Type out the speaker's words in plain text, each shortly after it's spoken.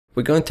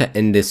We're going to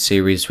end this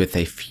series with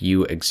a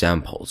few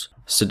examples.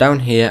 So down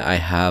here I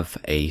have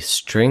a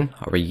string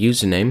or a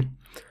username.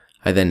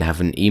 I then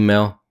have an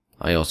email.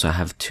 I also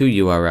have two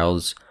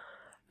URLs.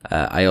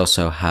 I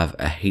also have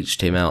a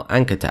HTML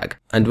anchor tag.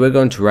 And we're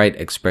going to write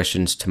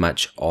expressions to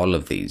match all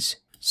of these.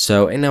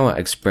 So in our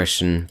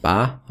expression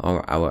bar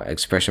or our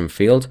expression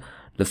field,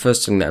 the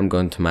first thing that I'm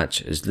going to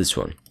match is this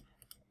one.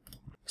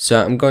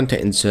 So I'm going to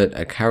insert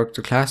a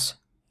character class.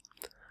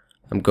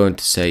 I'm going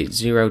to say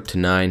 0 to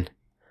 9,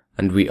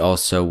 and we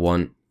also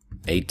want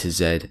A to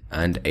Z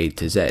and A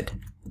to Z.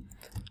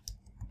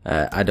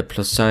 Add a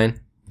plus sign,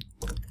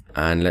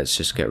 and let's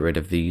just get rid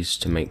of these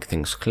to make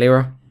things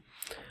clearer.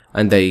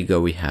 And there you go,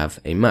 we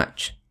have a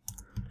match.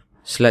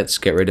 So let's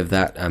get rid of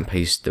that and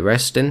paste the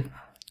rest in.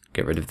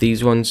 Get rid of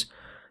these ones.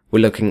 We're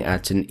looking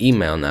at an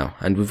email now,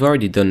 and we've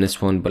already done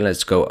this one, but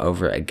let's go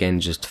over it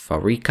again just for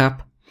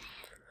recap.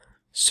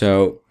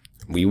 So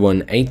we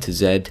want A to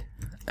Z,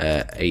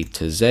 A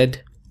to Z.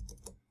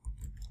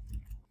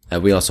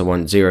 We also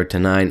want 0 to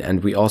 9,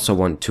 and we also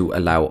want to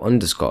allow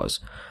underscores,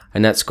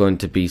 and that's going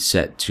to be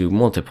set to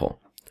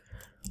multiple.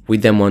 We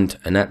then want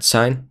an @,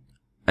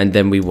 and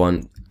then we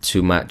want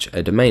to match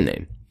a domain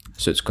name.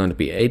 So it's going to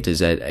be A to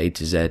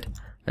Z,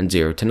 and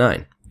 0 to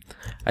 9.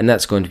 And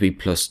that's going to be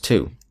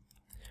 +2.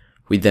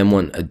 We then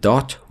want a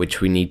dot,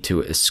 which we need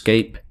to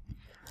escape.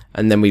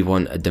 And then we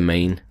want a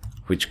domain,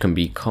 which can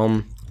be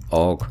com,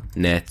 org,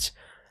 net,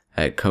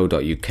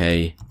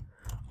 co.uk,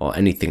 or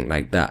anything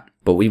like that.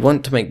 But we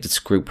want to make this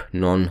group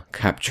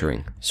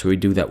non-capturing. So we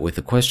do that with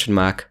a question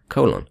mark,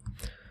 colon.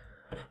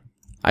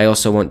 I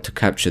also want to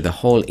capture the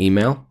whole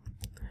email.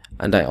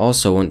 And I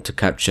also want to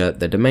capture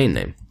the domain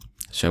name.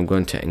 So I'm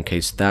going to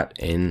encase that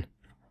in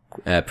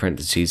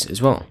parentheses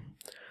as well.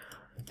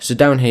 So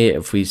down here,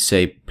 if we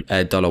say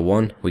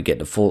 $1, we get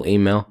the full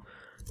email,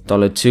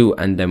 $2,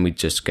 and then we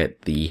just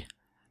get the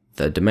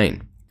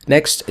domain.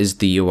 Next is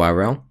the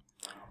URL.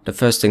 The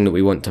first thing that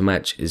we want to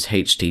match is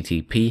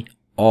HTTP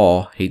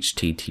or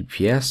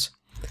HTTPS.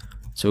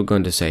 So we're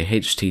going to say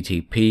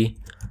HTTP :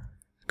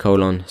 /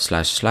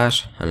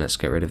 and let's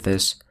get rid of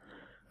this.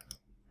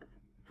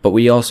 But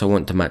we also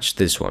want to match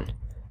this one.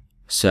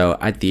 So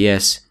add the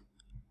S.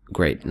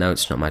 Great, now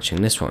it's not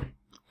matching this one.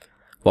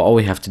 Well, all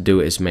we have to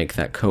do is make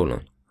that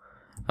colon.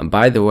 And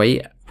by the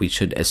way, we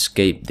should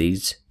escape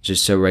these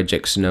just so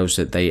regex knows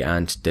that they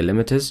aren't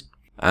delimiters.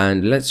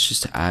 And let's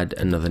just add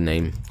another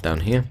name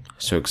down here.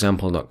 So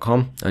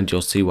example.com, and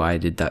you'll see why I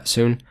did that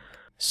soon.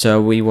 So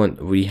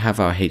we have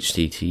our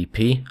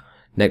HTTP.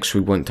 Next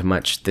we want to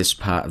match this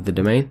part of the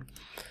domain.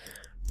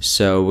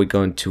 So we're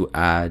going to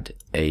add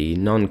a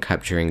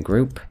non-capturing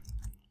group.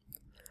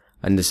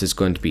 And this is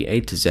going to be A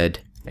to Z,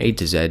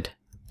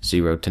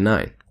 0 to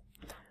 9.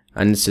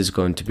 And this is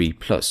going to be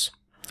plus.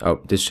 Oh,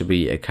 this should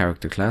be a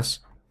character class.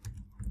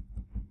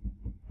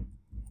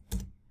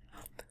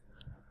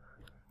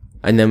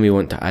 And then we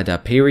want to add our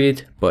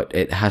period, but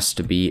it has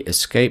to be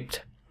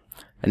escaped.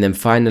 And then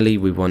finally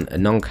we want a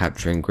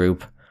non-capturing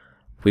group.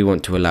 We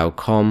want to allow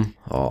com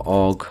or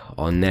org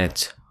or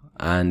net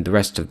and the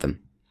rest of them.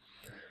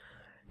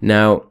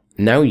 Now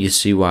you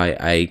see why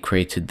I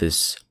created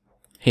this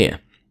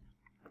here.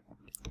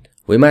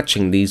 We're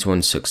matching these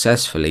ones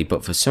successfully,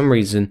 but for some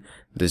reason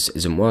this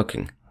isn't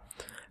working.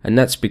 And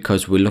that's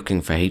because we're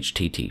looking for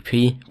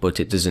HTTP,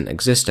 but it doesn't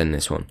exist in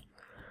this one.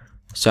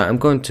 So I'm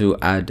going to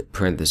add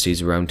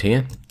parentheses around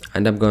here,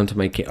 and I'm going to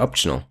make it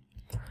optional.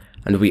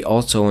 And we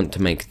also want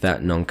to make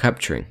that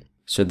non-capturing.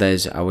 So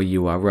there's our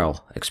URL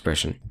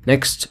expression.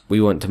 Next,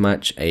 we want to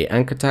match a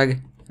anchor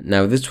tag.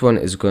 Now this one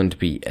is going to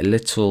be a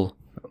little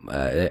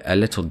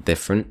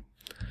different.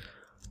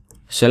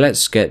 So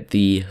let's get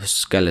the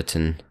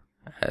skeleton,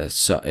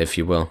 if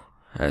you will,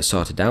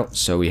 sorted out.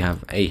 So we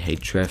have a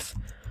href,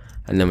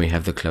 and then we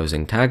have the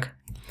closing tag.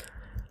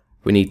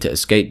 We need to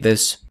escape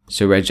this,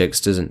 so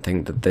regex doesn't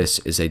think that this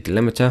is a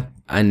delimiter,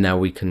 and now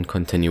we can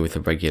continue with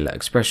a regular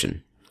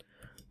expression.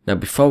 Now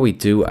before we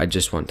do, I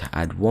just want to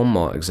add one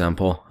more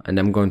example, and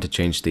I'm going to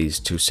change these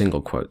to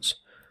single quotes.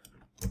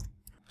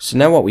 So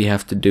now what we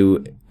have to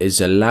do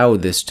is allow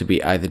this to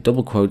be either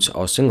double quotes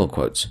or single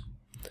quotes.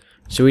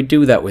 So we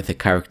do that with a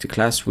character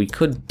class. We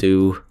could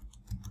do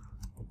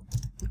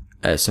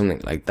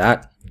something like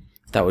that.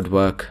 That would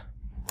work.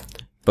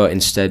 But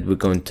instead we're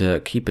going to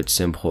keep it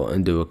simple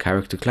and do a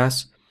character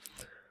class.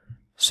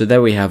 So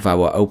there we have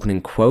our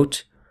opening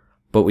quote,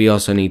 but we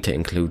also need to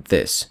include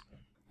this.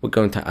 We're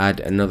going to add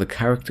another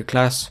character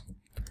class,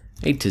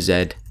 A to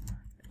Z,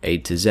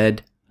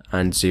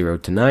 and 0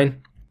 to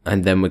 9.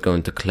 And then we're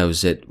going to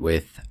close it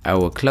with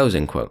our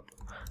closing quote.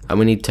 And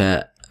we need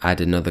to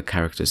add another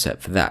character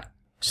set for that.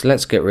 So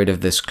let's get rid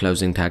of this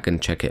closing tag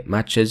and check it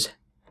matches.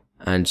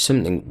 And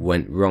something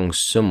went wrong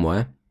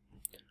somewhere.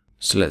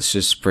 So let's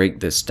just break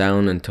this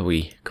down until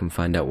we can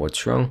find out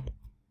what's wrong.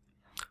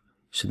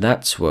 So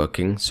that's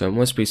working, so it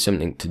must be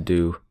something to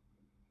do.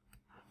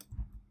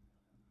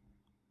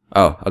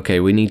 Oh, okay,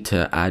 we need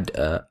to add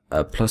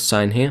a plus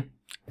sign here.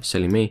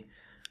 Silly me.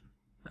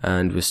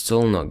 And we're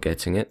still not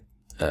getting it.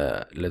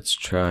 Let's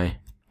try.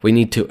 We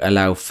need to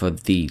allow for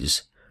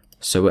these.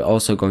 So we're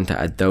also going to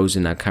add those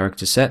in our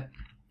character set.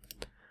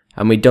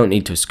 And we don't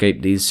need to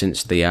escape these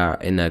since they are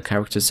in our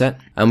character set.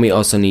 And we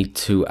also need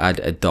to add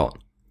a dot.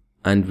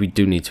 And we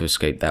do need to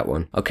escape that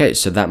one. Okay,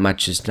 so that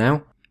matches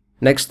now.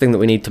 Next thing that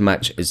we need to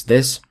match is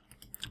this.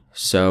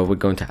 So we're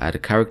going to add a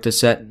character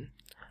set.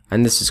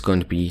 And this is going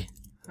to be...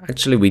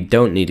 Actually, we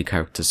don't need a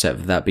character set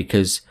for that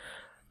because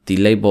the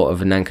label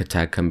of an anchor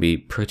tag can be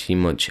pretty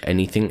much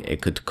anything.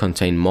 It could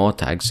contain more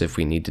tags if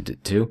we needed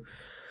it to.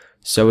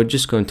 So we're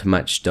just going to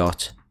match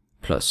dot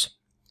plus.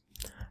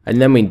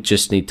 And then we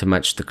just need to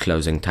match the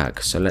closing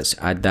tag. So let's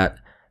add that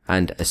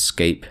and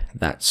escape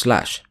that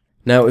slash.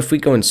 Now if we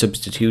go in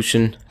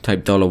substitution,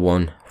 type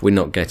 $1, we're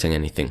not getting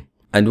anything.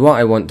 And what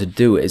I want to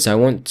do is I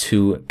want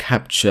to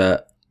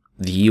capture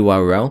the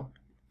URL.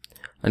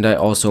 And I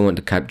also want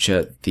to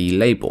capture the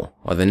label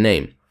or the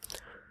name.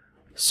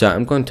 So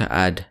I'm going to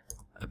add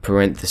a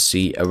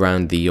parenthesis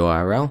around the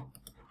URL,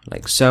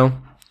 like so.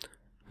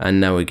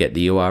 And now we get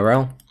the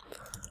URL.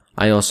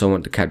 I also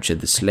want to capture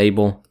this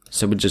label.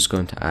 So we're just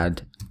going to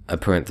add a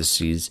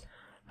parenthesis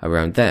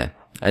around there,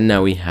 and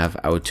now we have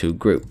our two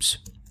groups.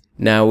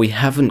 Now we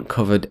haven't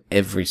covered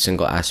every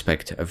single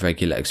aspect of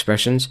regular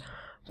expressions,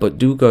 but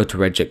do go to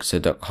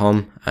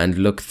regexer.com and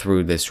look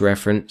through this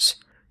reference.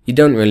 You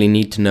don't really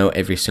need to know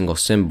every single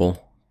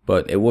symbol,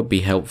 but it would be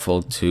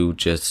helpful to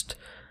just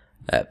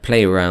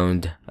play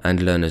around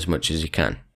and learn as much as you can.